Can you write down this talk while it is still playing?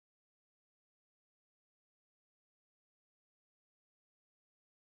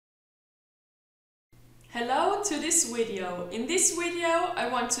Hello to this video. In this video I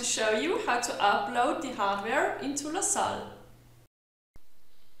want to show you how to upload the hardware into LASAL.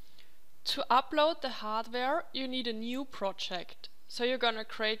 To upload the hardware you need a new project. So you're gonna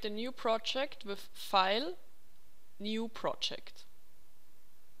create a new project with File, New Project.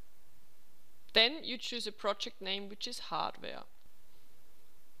 Then you choose a project name which is Hardware.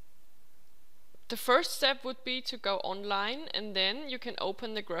 The first step would be to go online and then you can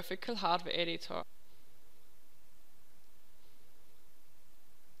open the graphical hardware editor.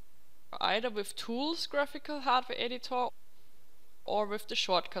 Either with Tools Graphical Hardware Editor or with the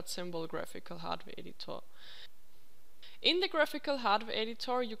shortcut symbol Graphical Hardware Editor. In the Graphical Hardware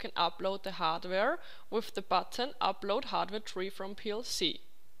Editor you can upload the hardware with the button Upload Hardware Tree from PLC.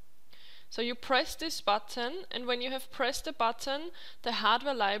 So you press this button, and when you have pressed the button, the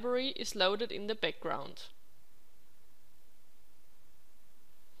hardware library is loaded in the background.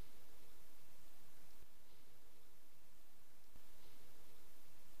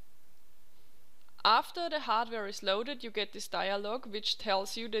 After the hardware is loaded, you get this dialog which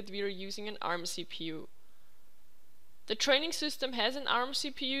tells you that we are using an ARM CPU. The training system has an ARM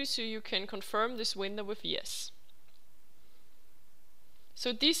CPU, so you can confirm this window with yes.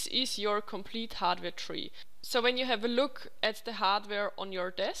 So this is your complete hardware tree. So when you have a look at the hardware on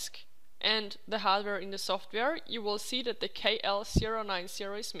your desk and the hardware in the software, you will see that the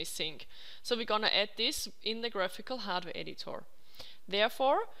KL090 is missing. So we're gonna add this in the graphical hardware editor.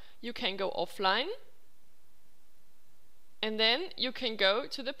 Therefore, you can go offline and then you can go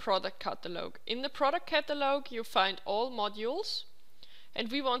to the product catalog. In the product catalog you find all modules,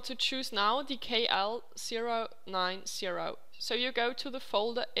 and we want to choose now the KL090. So you go to the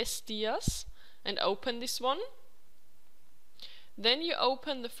folder SDIAS and open this one. Then you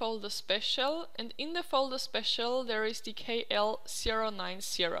open the folder Special, and in the folder Special there is the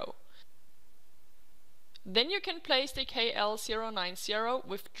KL090. Then you can place the KL090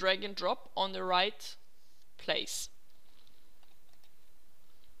 with drag and drop on the right place.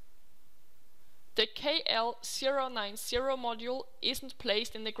 The KL090 module isn't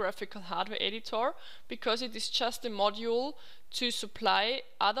placed in the graphical hardware editor because it is just a module to supply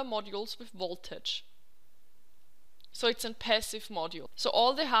other modules with voltage. So it's a passive module. So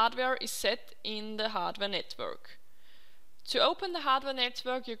all the hardware is set in the hardware network. To open the hardware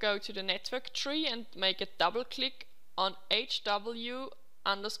network, you go to the network tree and make a double click on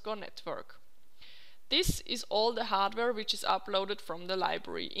HW_network. This is all the hardware which is uploaded from the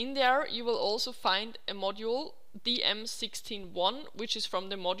library. In there you will also find a module DM161, which is from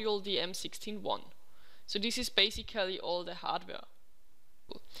the module DM161. So this is basically all the hardware.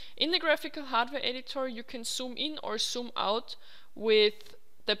 In the graphical hardware editor you can zoom in or zoom out with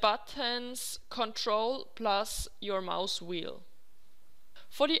the buttons Control plus your mouse wheel.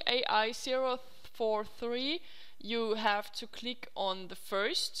 For the AI043 you have to click on the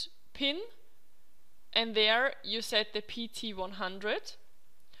first pin, and there you set the PT100.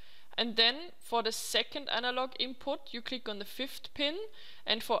 And then for the second analog input you click on the fifth pin,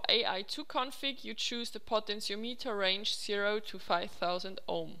 and for AI2 config you choose the potentiometer range 0 to 5000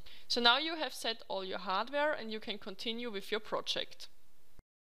 ohm. So now you have set all your hardware and you can continue with your project.